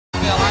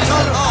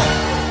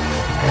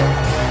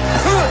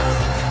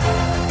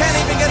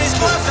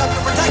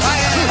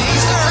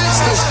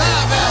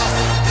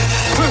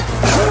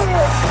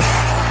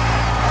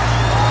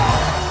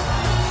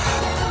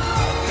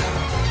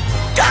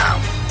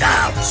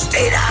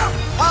Stay down.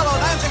 Apollo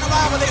dancing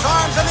around with his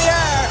arms in the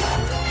air.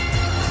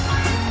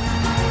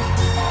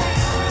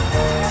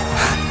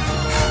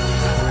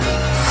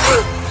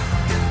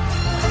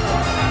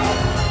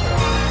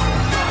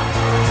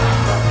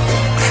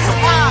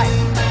 Five,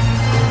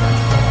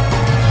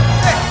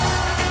 6,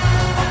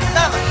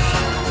 7,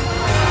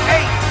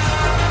 8,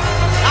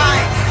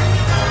 9.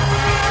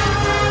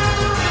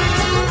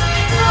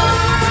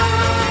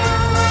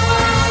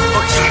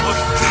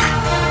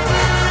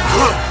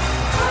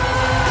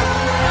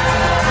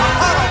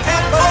 Apollo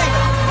can't believe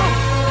it.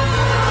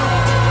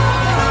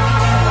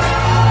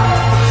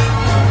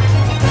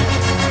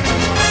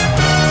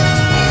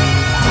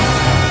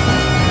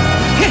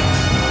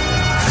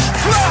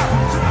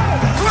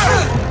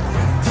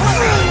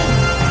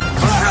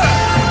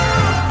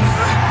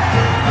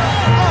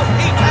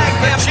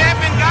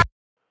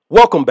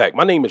 Welcome back.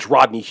 My name is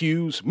Rodney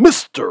Hughes,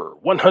 Mr.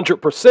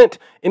 100%.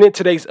 And in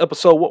today's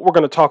episode, what we're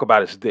going to talk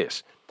about is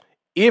this.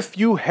 If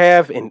you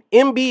have an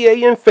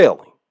MBA in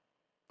failing,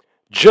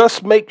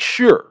 just make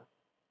sure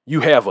you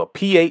have a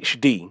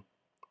Ph.D.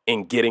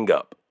 in getting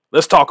up.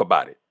 Let's talk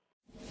about it.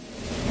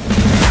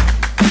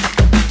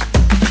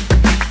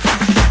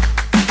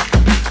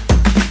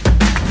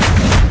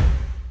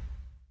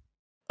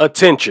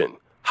 Attention,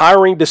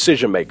 hiring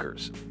decision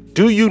makers.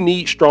 Do you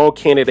need strong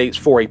candidates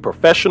for a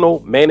professional,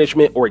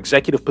 management, or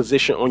executive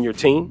position on your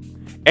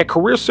team? At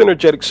Career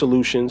Synergetic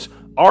Solutions,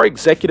 our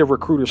executive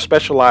recruiters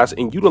specialize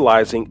in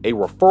utilizing a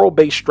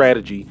referral-based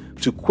strategy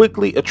to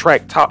quickly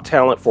attract top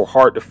talent for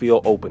hard-to-fill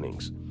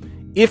openings.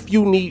 If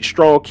you need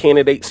strong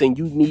candidates and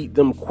you need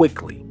them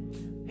quickly,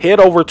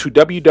 head over to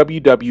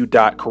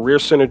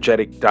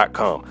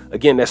www.careersynergetic.com.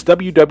 Again, that's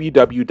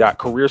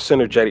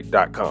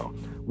www.careersynergetic.com.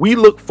 We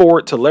look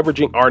forward to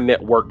leveraging our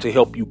network to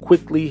help you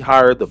quickly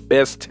hire the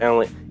best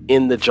talent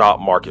in the job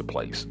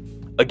marketplace.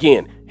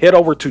 Again, head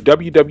over to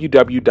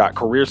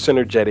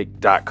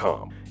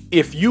www.careersynergetic.com.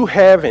 If you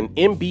have an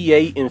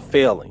MBA in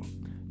failing,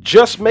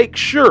 just make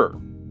sure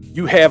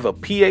you have a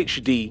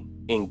PhD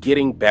in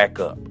getting back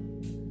up.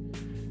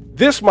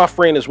 This, my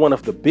friend, is one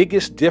of the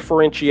biggest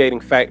differentiating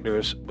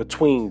factors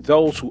between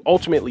those who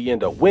ultimately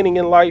end up winning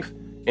in life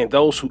and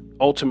those who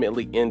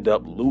ultimately end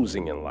up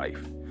losing in life.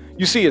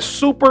 You see, it's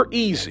super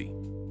easy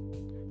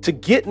to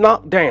get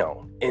knocked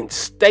down and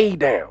stay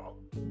down.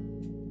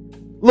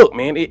 Look,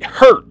 man, it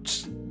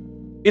hurts.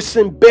 It's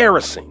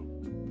embarrassing.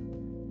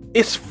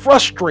 It's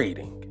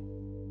frustrating.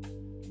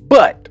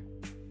 But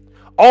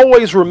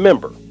always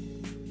remember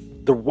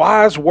the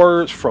wise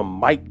words from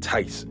Mike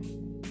Tyson.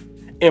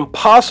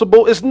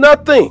 Impossible is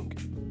nothing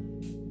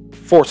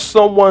for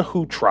someone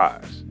who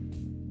tries.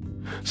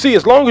 See,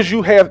 as long as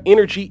you have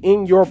energy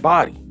in your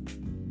body,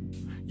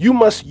 you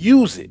must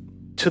use it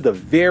to the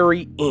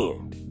very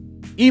end.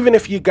 Even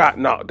if you got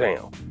knocked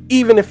down,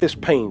 even if it's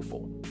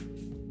painful,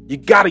 you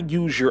got to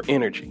use your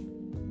energy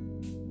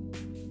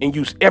and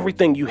use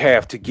everything you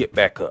have to get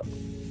back up.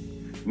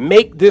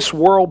 Make this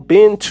world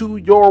bend to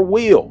your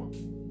will.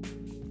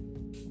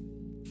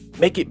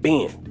 Make it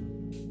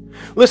bend.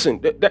 Listen,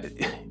 but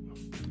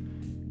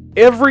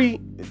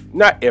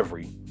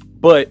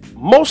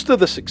most of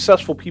the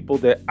successful people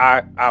that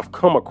I've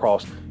come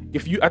across,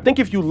 if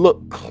you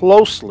look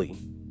closely,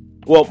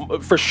 well,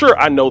 for sure,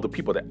 I know the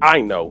people that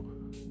I know,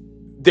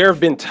 there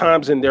have been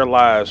times in their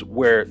lives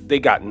where they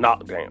got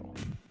knocked down,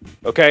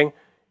 okay?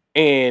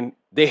 And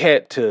they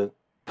had to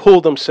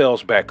pull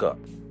themselves back up,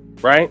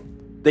 right?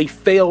 They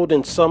failed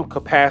in some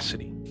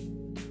capacity.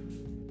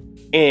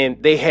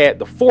 And they had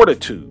the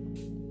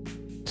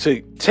fortitude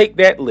to take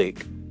that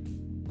lick,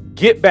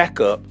 get back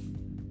up,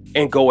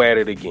 and go at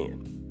it again.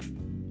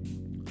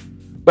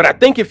 But I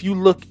think if you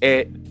look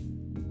at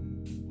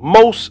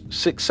most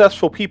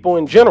successful people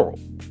in general,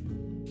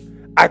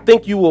 I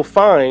think you will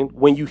find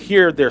when you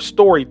hear their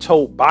story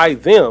told by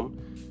them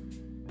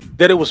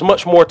that it was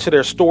much more to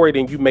their story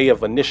than you may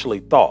have initially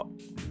thought,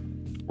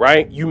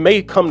 right? You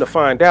may come to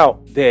find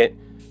out that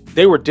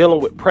they were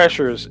dealing with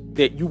pressures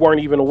that you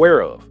weren't even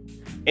aware of,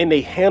 and they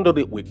handled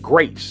it with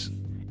grace.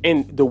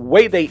 And the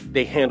way they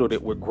handled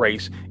it with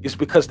grace is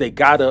because they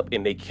got up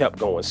and they kept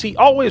going. See,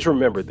 always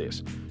remember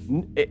this.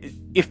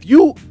 If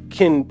you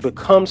can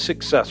become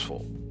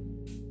successful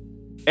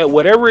at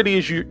whatever it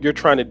is you're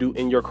trying to do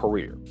in your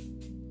career,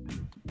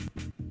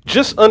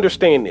 just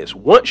understand this.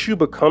 Once you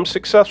become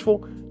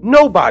successful,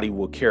 nobody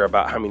will care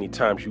about how many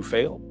times you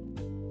fail.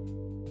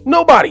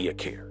 Nobody will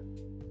care,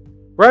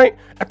 right?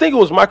 I think it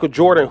was Michael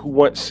Jordan who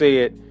once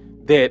said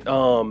that it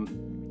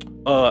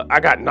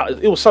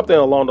was something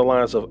along the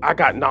lines of,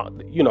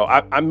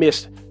 I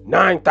missed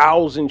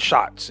 9,000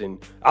 shots and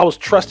I was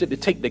trusted to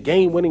take the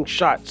game-winning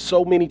shot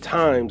so many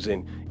times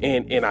and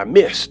I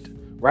missed,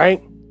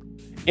 right?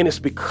 And it's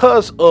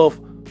because of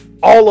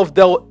all of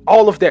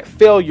that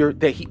failure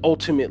that he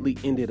ultimately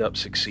ended up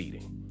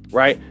succeeding,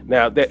 right?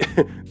 Now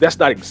that's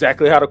not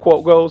exactly how the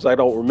quote goes. I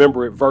don't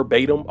remember it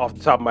verbatim off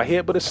the top of my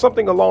head, but it's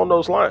something along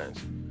those lines.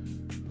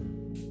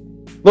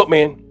 Look,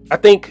 man, I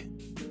think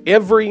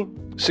every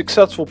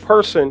successful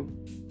person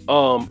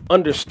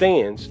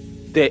understands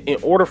that in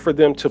order for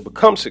them to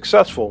become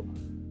successful,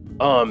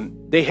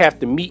 They have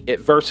to meet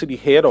adversity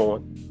head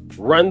on,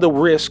 run the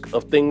risk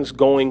of things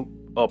going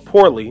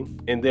poorly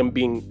and them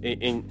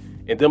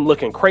and them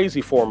looking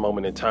crazy for a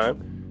moment in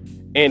time.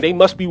 And they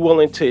must be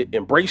willing to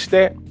embrace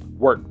that,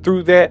 work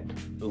through that,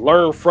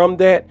 learn from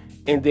that,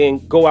 and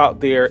then go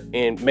out there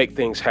and make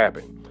things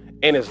happen.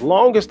 And as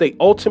long as they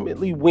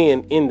ultimately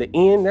win in the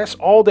end, that's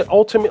all that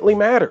ultimately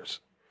matters.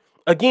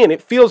 Again,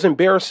 it feels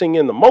embarrassing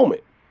in the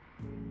moment,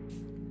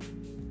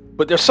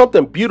 but there's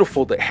something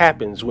beautiful that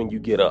happens when you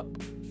get up,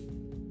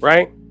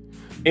 right?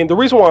 And the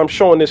reason why I'm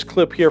showing this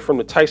clip here from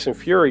the Tyson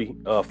Fury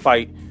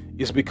fight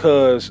is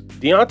because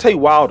Deontay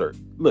Wilder,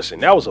 listen,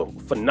 that was a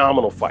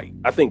phenomenal fight.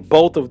 I think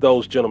both of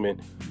those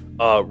gentlemen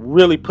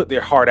really put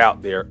their heart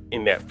out there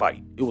in that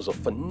fight. It was a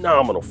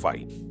phenomenal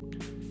fight.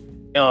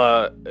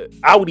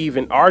 I would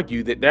even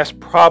argue that that's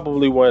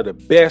probably one of the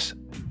best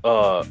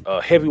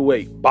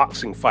heavyweight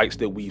boxing fights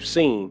that we've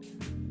seen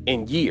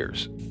in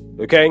years.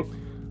 Okay.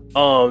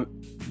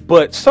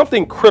 But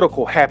something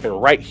critical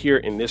happened right here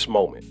in this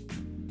moment.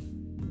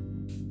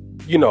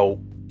 You know,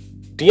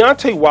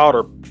 Deontay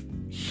Wilder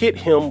hit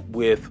him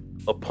with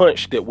a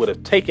punch that would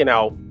have taken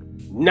out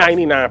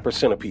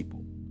 99% of people.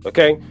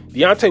 Okay.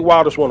 Deontay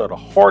Wilder is one of the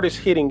hardest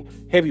hitting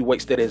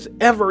heavyweights that has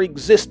ever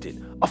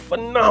existed. A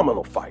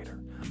phenomenal fighter,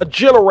 a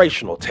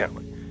generational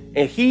talent.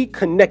 And he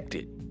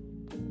connected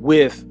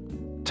with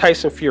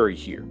Tyson Fury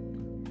here.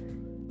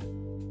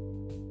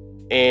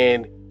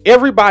 And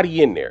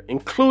everybody in there,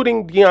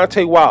 including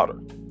Deontay Wilder,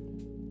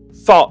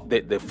 thought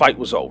that the fight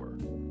was over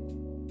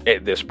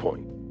at this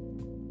point.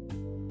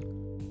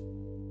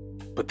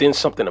 But then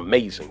something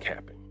amazing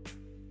happened.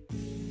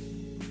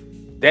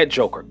 That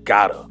joker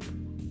got up.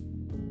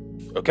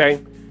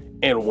 Okay?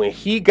 And when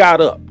he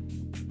got up,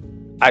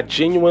 I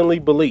genuinely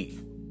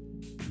believe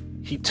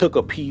he took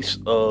a piece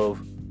of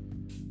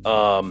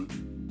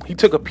Deontay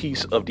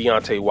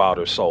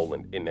Wilder's soul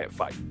in that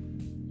fight.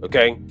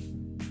 Okay?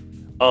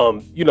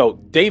 You know,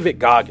 David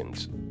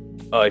Goggins,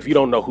 if you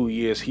don't know who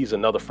he is, he's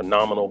another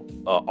phenomenal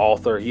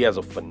author. He has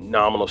a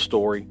phenomenal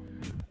story.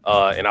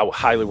 And I would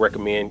highly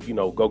recommend,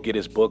 go get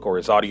his book or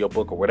his audio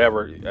book or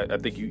whatever. I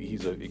think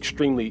he's an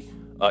extremely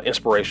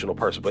inspirational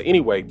person. But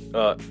anyway,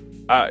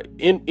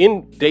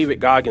 in David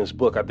Goggins'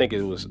 book, I think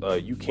it was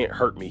You Can't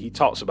Hurt Me, he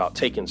talks about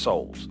taking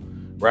souls,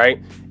 right?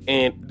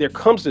 And there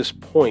comes this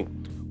point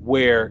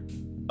where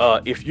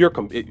if you're,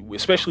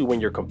 especially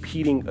when you're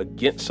competing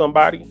against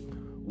somebody,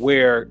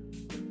 where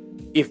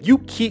if you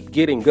keep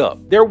getting up,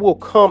 there will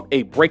come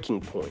a breaking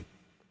point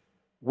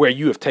where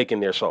you have taken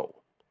their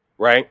soul,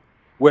 right?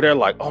 Where they're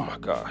like, oh my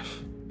gosh,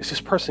 is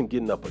this person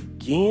getting up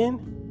again?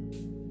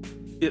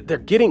 They're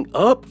getting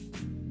up,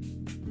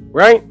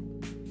 right?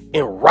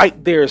 And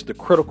right there is the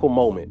critical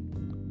moment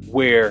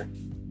where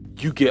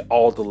you get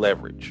all the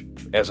leverage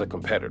as a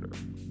competitor.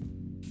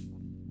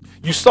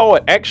 You saw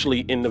it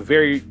actually in the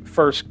very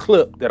first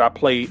clip that I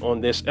played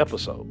on this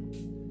episode,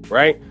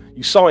 right?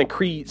 You saw in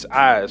Creed's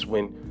eyes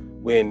when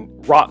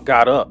Rocky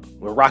got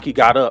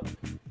up,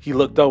 he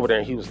looked over there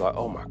and he was like,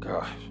 oh my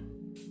gosh,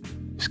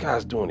 this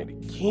guy's doing it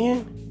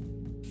again?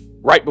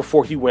 Right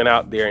before he went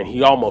out there and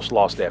he almost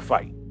lost that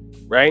fight,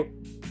 right?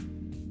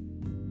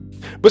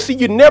 But see,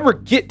 you never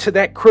get to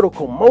that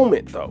critical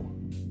moment though,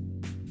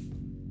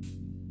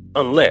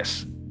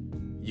 unless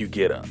you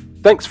get up.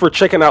 Thanks for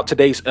checking out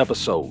today's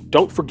episode.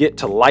 Don't forget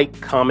to like,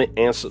 comment,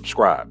 and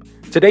subscribe.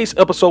 Today's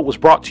episode was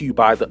brought to you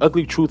by The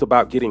Ugly Truth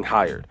About Getting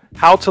Hired,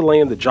 how to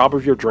land the job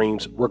of your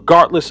dreams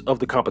regardless of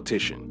the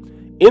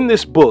competition. In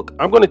this book,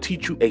 I'm going to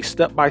teach you a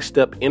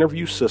step-by-step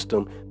interview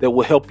system that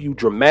will help you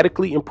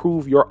dramatically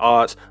improve your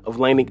odds of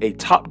landing a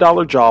top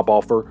dollar job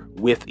offer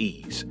with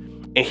ease.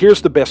 And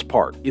here's the best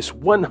part. It's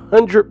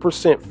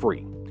 100%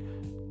 free.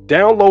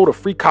 Download a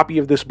free copy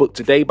of this book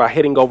today by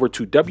heading over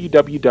to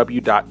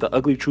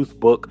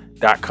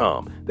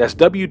www.theuglytruthbook.com. That's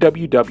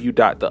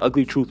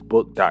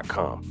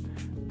www.theuglytruthbook.com.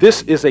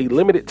 This is a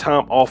limited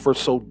time offer,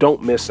 so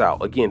don't miss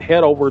out. Again,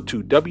 head over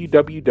to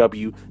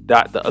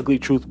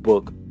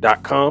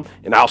www.theuglytruthbook.com,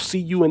 and I'll see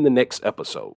you in the next episode.